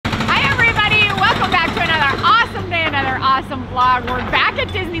awesome vlog. We're back at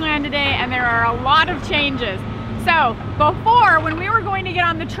Disneyland today and there are a lot of changes. So before, when we were going to get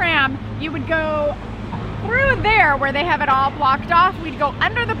on the tram, you would go through there where they have it all blocked off. We'd go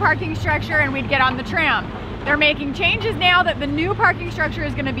under the parking structure and we'd get on the tram. They're making changes now that the new parking structure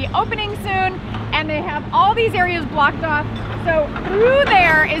is going to be opening soon, and they have all these areas blocked off. So through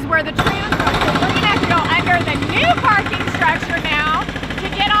there is where the trams go. So we're going to have to go under the new parking structure now to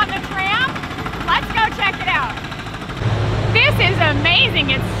get on the tram. Let's go check it out. This is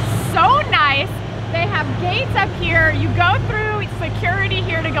amazing. It's so nice. They have gates up here. You go through security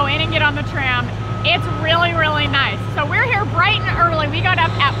here to go in and get on the tram. It's really, really nice. So we're here bright and early. We got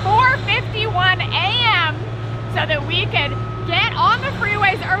up at 4:51 a.m. so that we could get on the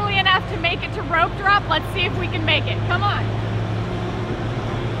freeways early enough to make it to rope drop. Let's see if we can make it. Come on.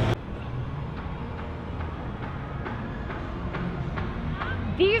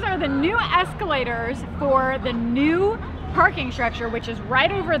 These are the new escalators for the new parking structure, which is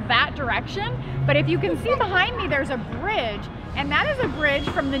right over that direction. But if you can see behind me, there's a bridge, and that is a bridge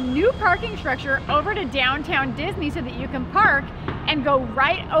from the new parking structure over to downtown Disney so that you can park and go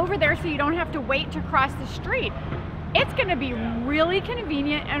right over there so you don't have to wait to cross the street. It's going to be really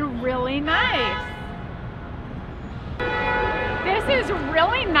convenient and really nice. This is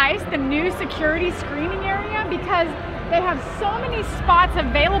really nice, the new security screening area, because they have so many spots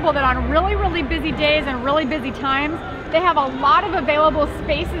available that on really, really busy days and really busy times, they have a lot of available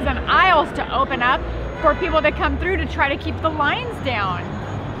spaces and aisles to open up for people to come through to try to keep the lines down.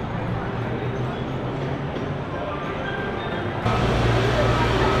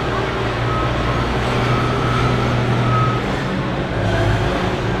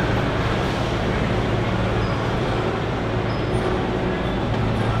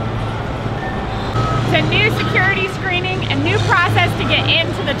 It's a new security screening, a new process to get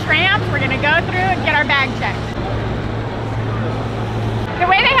into the trams. We're gonna go through and get our bag checked. The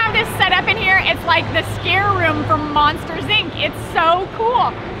way they have this set up in here, it's like the scare room from Monsters, Inc. It's so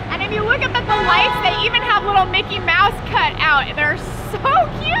cool. And if you look up at the lights, they even have little Mickey Mouse cut out. They're so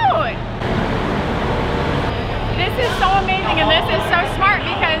cute. This is so amazing, and this is so smart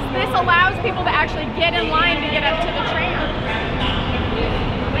because this allows people to actually get in line to get up to the tram.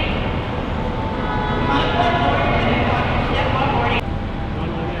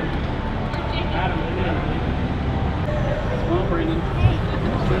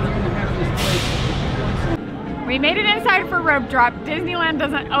 We made it inside for rope drop. Disneyland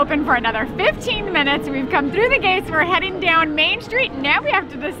doesn't open for another 15 minutes. We've come through the gates. We're heading down Main Street. Now we have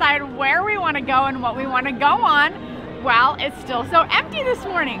to decide where we want to go and what we want to go on. Well, it's still so empty this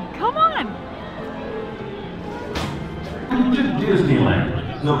morning. Come on. Welcome to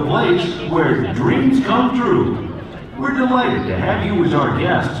Disneyland, the place where dreams come true. We're delighted to have you as our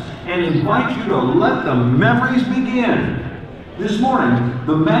guests and invite you to let the memories begin. This morning,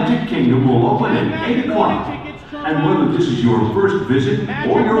 the Magic Kingdom will open at 8 o'clock. And whether this is your first visit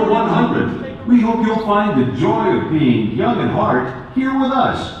or your 100th, we hope you'll find the joy of being young at heart here with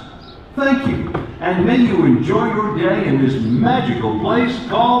us. Thank you, and may you enjoy your day in this magical place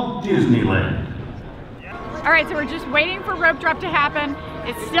called Disneyland. All right, so we're just waiting for rope drop to happen.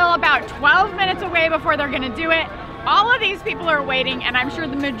 It's still about 12 minutes away before they're gonna do it. All of these people are waiting, and I'm sure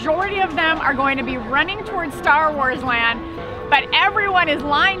the majority of them are going to be running towards Star Wars Land, but everyone is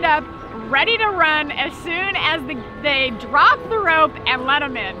lined up, ready to run as soon as they drop the rope and let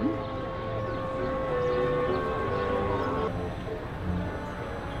them in.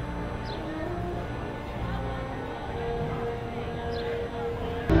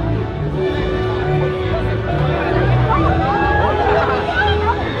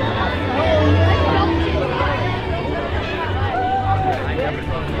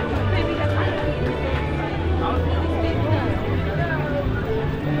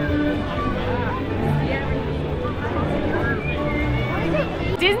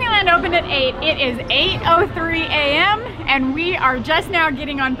 Disneyland opened at 8. It is 8:03 a.m. and we are just now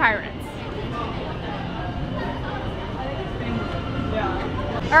getting on Pirates.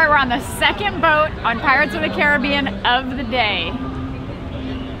 All right, we're on the second boat on Pirates of the Caribbean of the day.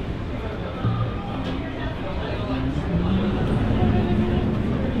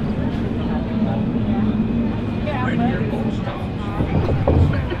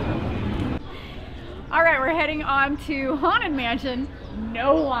 All right, we're heading on to Haunted Mansion.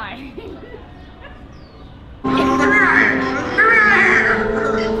 No line.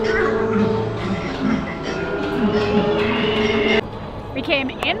 We came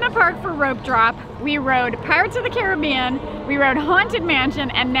in the park for rope drop. We rode Pirates of the Caribbean. We rode Haunted Mansion,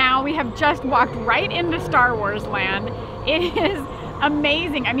 and now we have just walked right into Star Wars Land. It is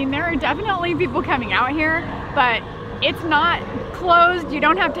amazing. I mean, there are definitely people coming out here, but It's not closed. You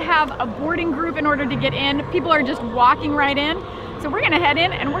don't have to have a boarding group in order to get in. People are just walking right in. So we're gonna head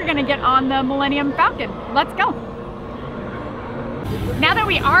in and we're gonna get on the Millennium Falcon. Let's go. Now that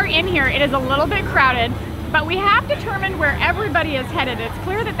we are in here, it is a little bit crowded, but we have determined where everybody is headed. It's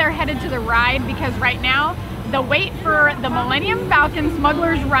clear that they're headed to the ride because right now, the wait for the Millennium Falcon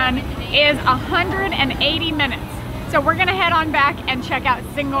Smuggler's Run is 180 minutes. So we're gonna head on back and check out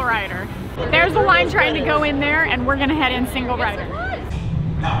Single Rider. There's a line trying to go in there and we're gonna head in Single Rider.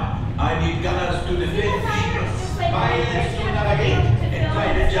 Now, I need gunners to defend ships, pilots to navigate, and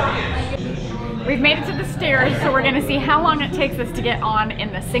pilot giants. We've made it to the stairs, so we're gonna see how long it takes us to get on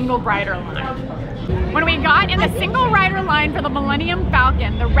in the Single Rider line. When we got in the Single Rider line for the Millennium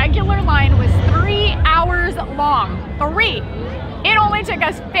Falcon, the regular line was 3 hours long. 3! It only took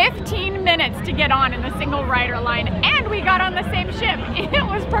us 15 minutes to get on in the Single Rider line, and we got on the same ship. It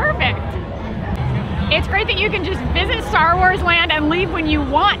was perfect. It's great that you can just visit Star Wars Land and leave when you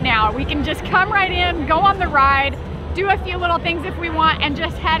want now. We can just come right in, go on the ride, do a few little things if we want, and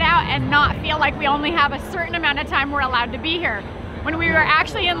just head out and not feel like we only have a certain amount of time we're allowed to be here. When we were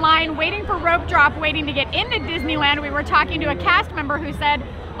actually in line waiting for rope drop, waiting to get into Disneyland, we were talking to a cast member who said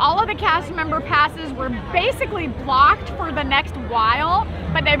all of the cast member passes were basically blocked for the next while,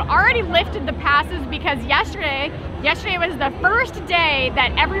 but they've already lifted the passes because yesterday was the first day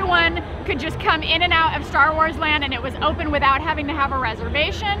that everyone could just come in and out of Star Wars Land, and it was open without having to have a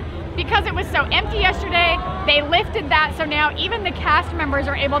reservation. Because it was so empty yesterday, they lifted that, so now even the cast members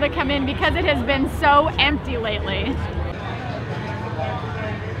are able to come in because it has been so empty lately.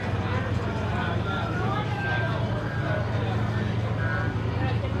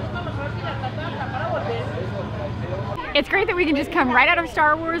 It's great that we can just come right out of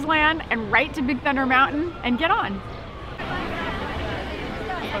Star Wars Land and right to Big Thunder Mountain and get on.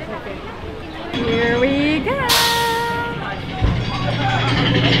 Here we go.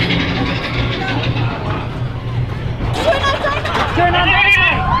 Turn on,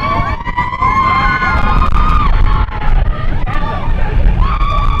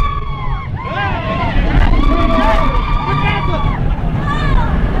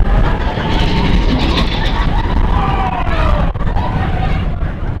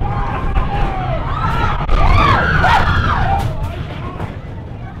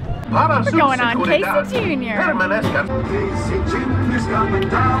 we're going on Casey Jr. Casey Jr.'s coming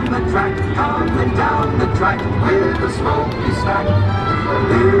down the track with a smoky stack.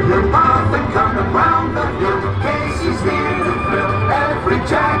 Hear him puffing coming round the hill. Casey's here to thrill every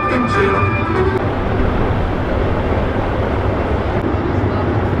Jack and Jill.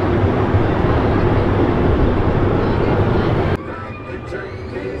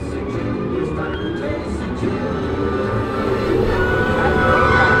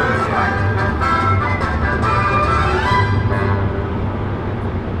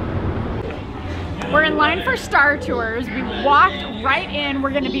 We're in line for Star Tours. We walked right in. We're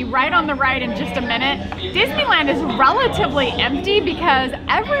going to be right on the ride in just a minute. Disneyland is relatively empty because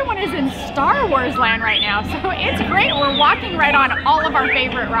everyone is in Star Wars Land right now. So it's great. We're walking right on all of our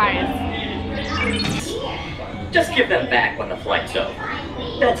favorite rides. Just give them back when the flight's over.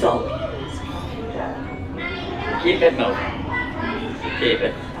 That's all. Keep it moving. Keep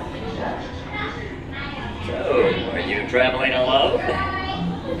it. So, are you traveling alone?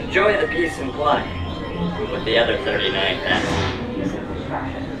 Enjoy the peace and quiet with the other 39 passengers.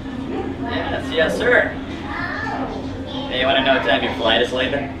 Yes, sir. Hey, you want to know what time your flight is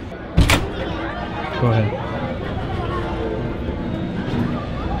leaving? Go ahead.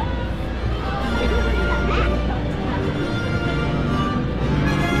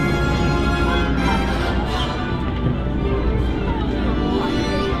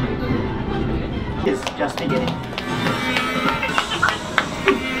 It's just beginning.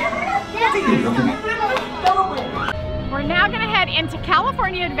 We're now going to head into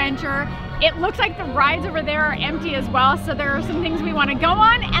California Adventure. It looks like the rides over there are empty as well, so there are some things we want to go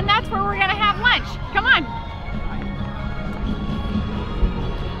on, and that's where we're going to have lunch. Come on.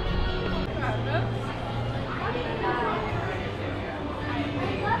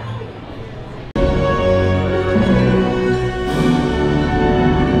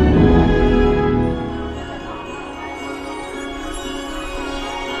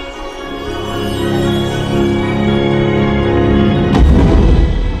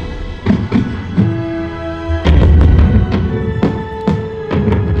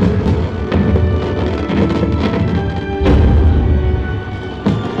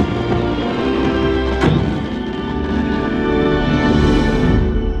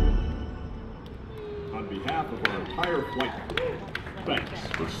 On behalf of our entire flight, thanks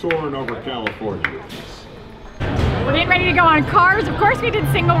for soaring over California with us. We're getting ready to go on cars. Of course, we did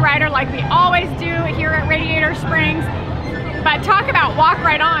single rider like we always do here at Radiator Springs. But talk about walk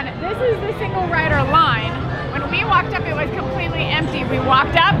right on. This is the single rider line. When we walked up, it was completely empty. We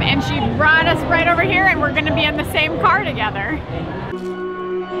walked up and she brought us right over here and we're gonna be in the same car together.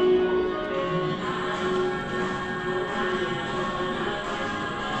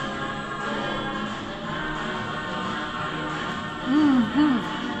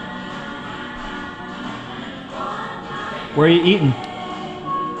 Where are you eating?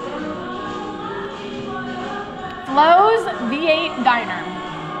 Flo's V8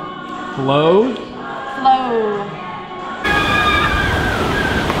 Diner. Flo's? Flo.